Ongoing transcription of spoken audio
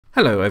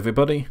Hello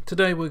everybody,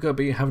 today we're going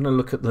to be having a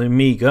look at the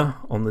Amiga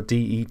on the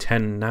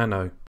De10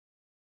 Nano.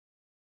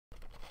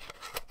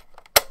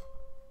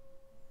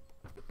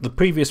 The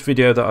previous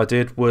video that I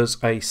did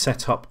was a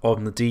setup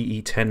on the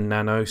De10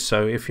 Nano,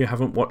 so if you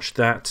haven't watched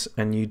that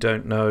and you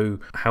don't know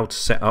how to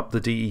set up the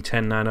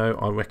De10 Nano,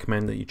 I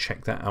recommend that you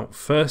check that out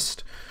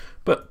first.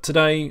 But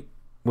today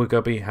we're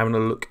going to be having a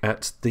look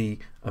at the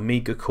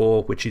Amiga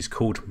core, which is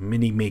called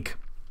Minimig.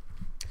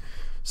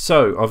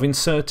 So I've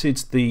inserted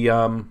the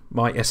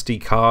my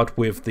SD card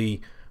with the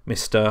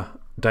Mr.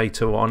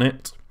 data on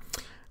it,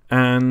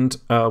 and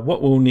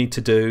what we'll need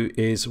to do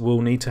is we'll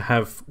need to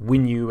have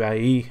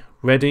WinUAE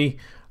ready.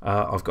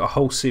 I've got a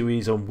whole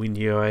series on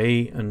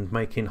WinUAE and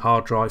making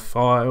hard drive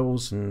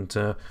files and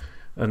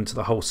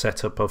the whole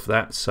setup of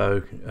that,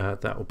 so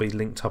that will be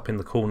linked up in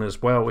the corner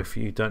as well if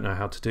you don't know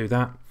how to do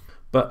that.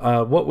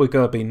 But what we're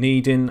going to be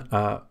needing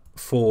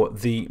for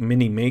the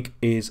Minimig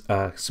is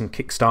some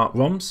Kickstart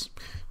ROMs.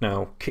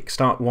 Now,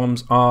 Kickstart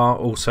ROMs are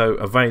also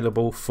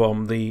available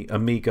from the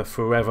Amiga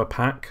Forever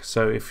pack,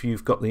 so if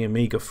you've got the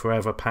Amiga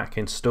Forever pack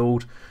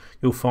installed,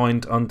 you'll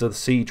find under the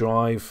C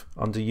drive,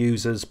 under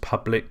Users,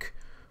 Public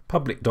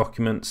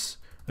Documents,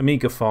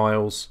 Amiga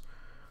Files,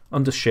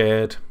 under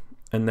Shared,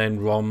 and then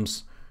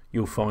ROMs,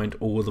 you'll find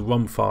all the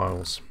ROM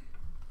files.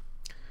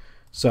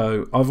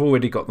 So I've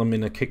already got them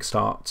in a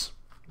Kickstart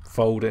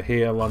folder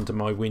here under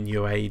my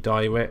WinUAE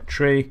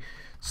directory.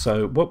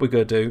 So what we're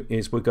going to do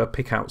is we're going to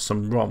pick out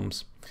some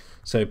ROMs.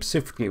 So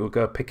specifically we're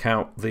going to pick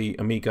out the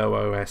Amiga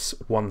OS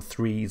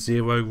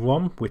 130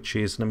 ROM, which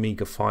is an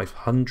Amiga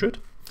 500.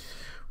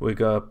 We're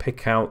going to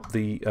pick out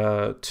the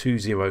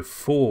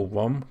 204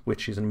 ROM,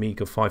 which is an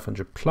Amiga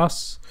 500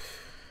 Plus.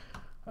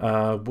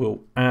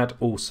 We'll add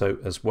also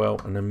as well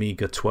an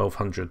Amiga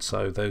 1200,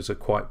 so those are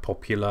quite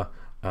popular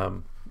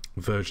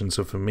versions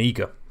of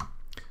Amiga.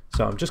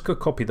 So I'm just going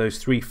to copy those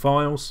three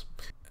files,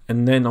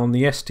 and then on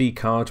the SD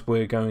card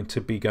we're going to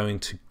be going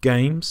to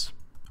Games.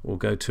 We'll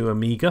go to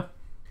Amiga,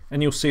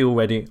 and you'll see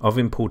already I've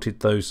imported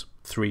those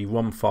three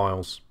ROM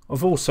files.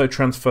 I've also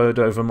transferred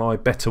over my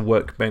Better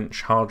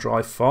Workbench hard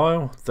drive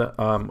file that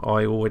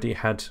I already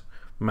had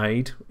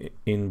made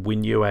in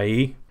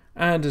WinUAE,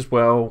 and as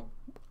well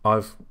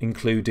I've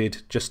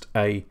included just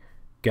a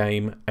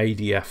game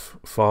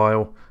ADF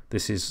file.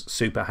 This is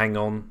Super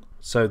Hang-On,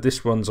 so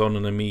this runs on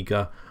an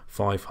Amiga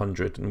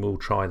 500, and we'll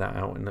try that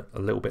out in a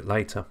little bit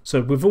later.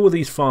 So with all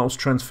these files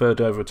transferred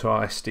over to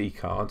our SD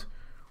card,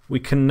 we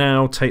can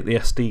now take the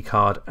SD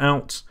card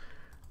out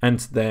and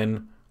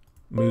then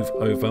move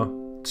over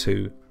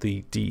to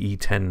the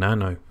De10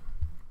 Nano.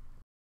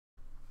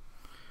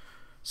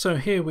 So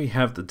here we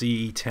have the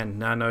De10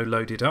 Nano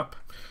loaded up.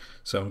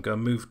 So I'm going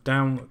to move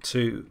down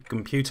to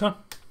Computer,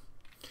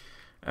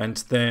 and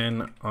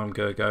then I'm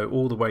going to go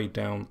all the way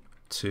down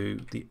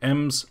to the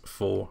M's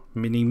for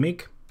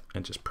Minimig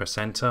and just press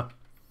enter.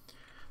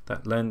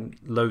 That then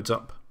loads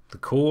up the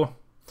core.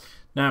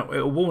 Now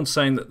it'll warn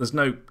saying that there's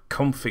no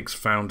configs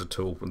found at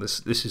all.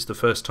 This is the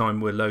first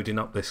time we're loading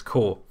up this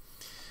core.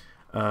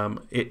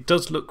 It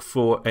does look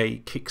for a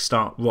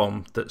Kickstart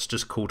ROM that's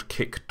just called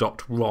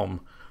kick.rom,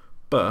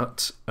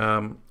 but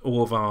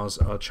all of ours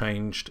are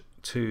changed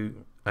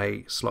to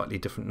a slightly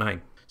different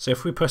name. So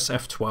if we press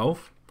F12,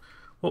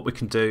 what we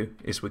can do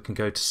is we can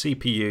go to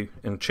CPU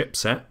and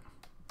chipset,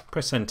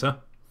 press enter,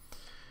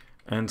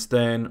 and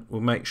then we'll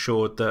make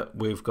sure that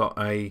we've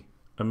got a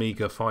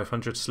Amiga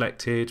 500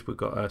 selected, we've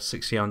got a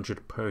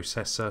 6000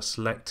 processor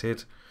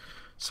selected,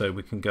 so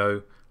we can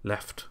go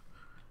left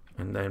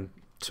and then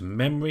to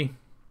memory,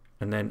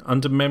 and then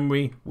under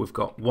memory we've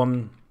got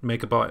 1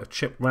 megabyte of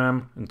chip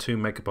RAM and 2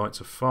 megabytes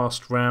of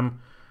fast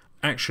RAM.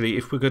 Actually,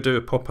 if we're going to do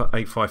a proper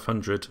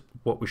A500,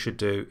 what we should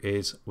do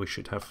is we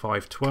should have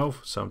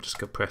 512, so I'm just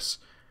going to press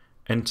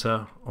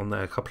enter on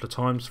there a couple of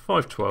times,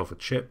 512 a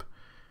chip,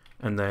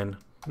 and then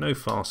no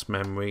fast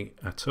memory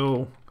at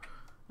all,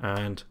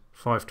 and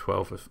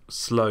 512 of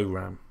slow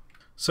RAM.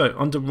 So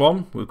under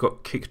ROM we've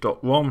got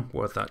kick.rom,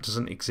 well that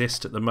doesn't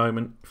exist at the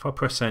moment. If I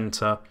press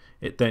enter,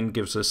 it then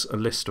gives us a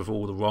list of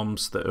all the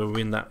ROMs that are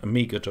in that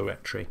Amiga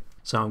directory.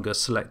 So I'm going to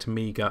select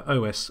Amiga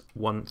OS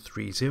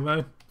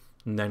 130,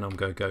 and then I'm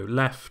going to go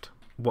left.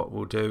 What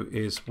we'll do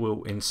is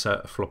we'll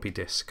insert a floppy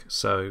disk.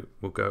 So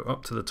we'll go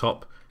up to the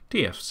top,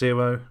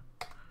 DF0,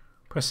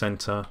 press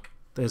enter.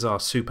 There's our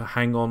Super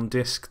Hang-On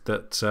disk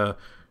that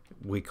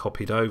we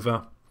copied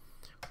over.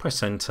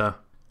 Press enter,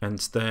 and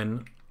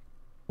then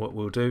what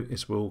we'll do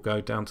is we'll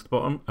go down to the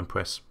bottom and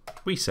press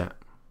reset.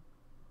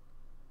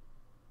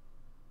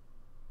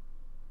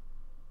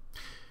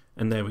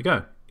 And there we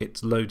go.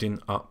 It's loading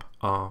up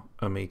our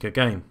Amiga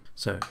game.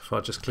 So if I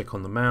just click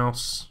on the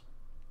mouse,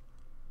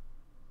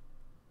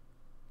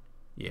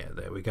 yeah,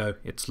 there we go.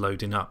 It's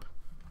loading up.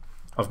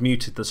 I've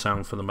muted the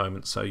sound for the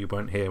moment so you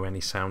won't hear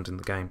any sound in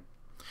the game.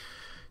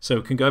 So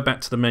we can go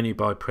back to the menu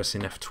by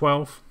pressing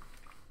F12,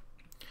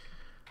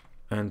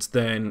 and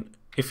then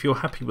if you're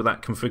happy with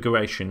that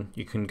configuration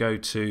you can go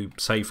to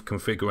save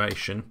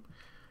configuration,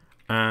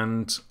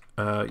 and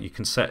you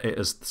can set it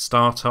as the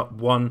startup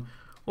one,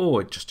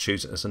 or just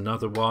choose it as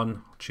another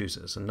one, choose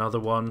it as another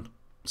one,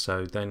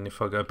 So then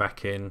if I go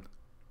back in,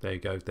 there you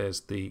go,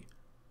 there's the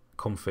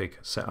config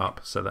set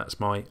up. So that's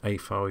my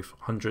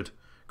A500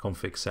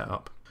 config set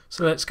up.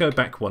 So let's go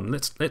back one.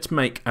 Let's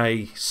make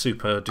a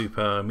super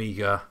duper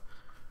Amiga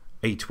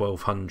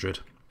A1200.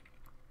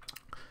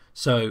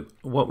 So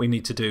what we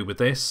need to do with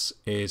this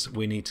is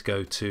we need to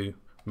go to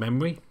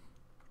memory.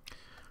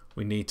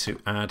 We need to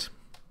add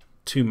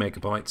 2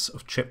 megabytes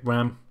of chip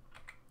RAM.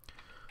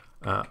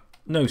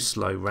 No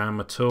slow RAM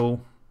at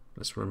all.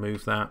 Let's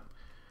remove that.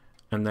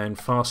 And then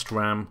fast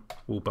RAM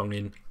will bung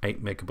in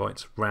 8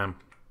 megabytes of RAM.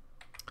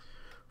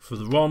 For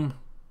the ROM,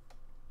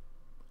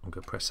 I'm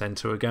going to press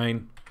enter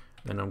again.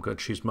 Then I'm going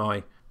to choose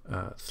my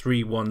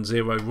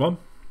 310 ROM.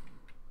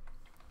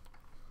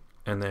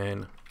 And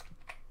then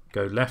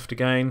go left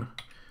again.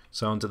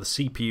 So under the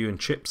CPU and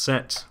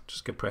chipset,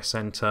 just go press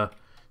enter.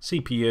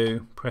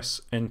 CPU, press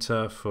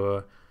enter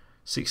for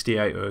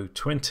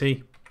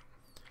 68020.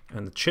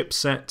 And the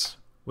chipset,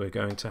 we're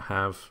going to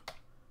have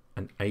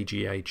an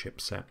AGA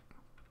chipset.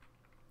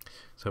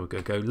 So we're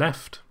going to go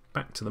left,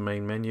 back to the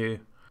main menu,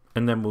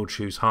 and then we'll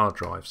choose hard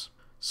drives.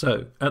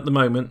 So at the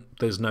moment,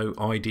 there's no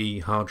ID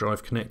hard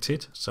drive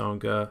connected, so I'm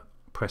going to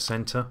press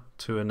enter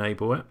to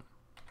enable it.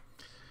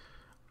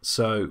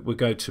 So we'll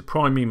go to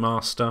primary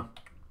master,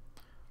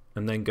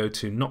 and then go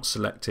to not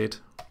selected,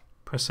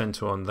 press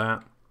enter on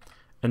that,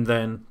 and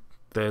then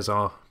there's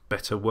our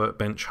better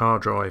workbench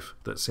hard drive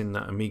that's in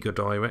that Amiga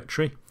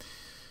directory.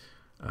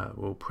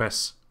 We'll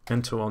press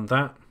enter on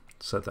that,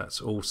 so that's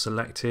all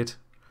selected.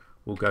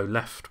 We'll go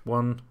left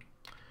one,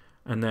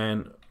 and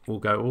then we'll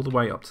go all the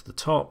way up to the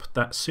top.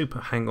 That super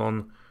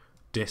hang-on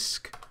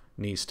disk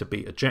needs to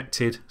be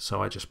ejected,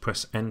 so I just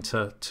press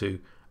enter to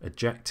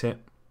eject it.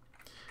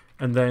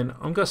 And then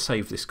I'm going to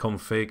save this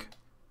config,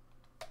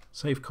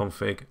 save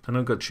config, and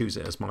I'm going to choose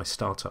it as my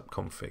startup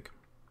config.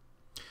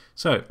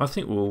 So I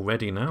think we're all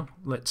ready now.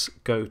 Let's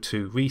go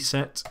to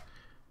reset.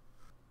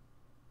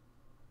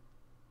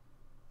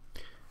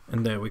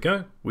 And there we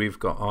go. We've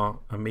got our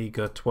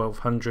Amiga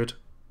 1200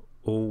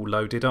 all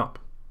loaded up.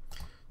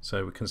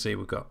 So we can see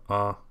we've got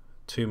our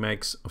 2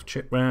 megs of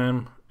chip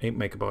RAM, 8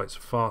 megabytes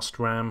of fast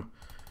RAM,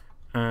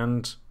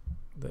 and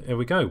there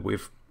we go.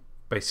 We've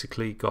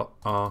basically got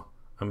our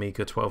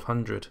Amiga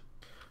 1200.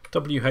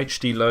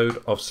 WHD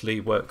load obviously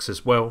works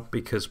as well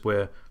because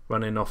we're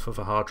running off of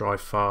a hard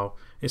drive file.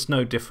 It's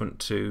no different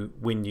to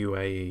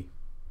WinUAE.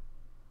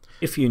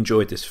 If you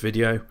enjoyed this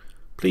video,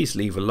 please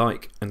leave a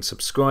like and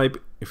subscribe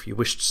if you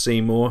wish to see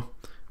more.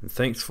 And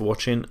thanks for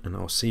watching, and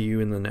I'll see you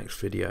in the next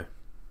video.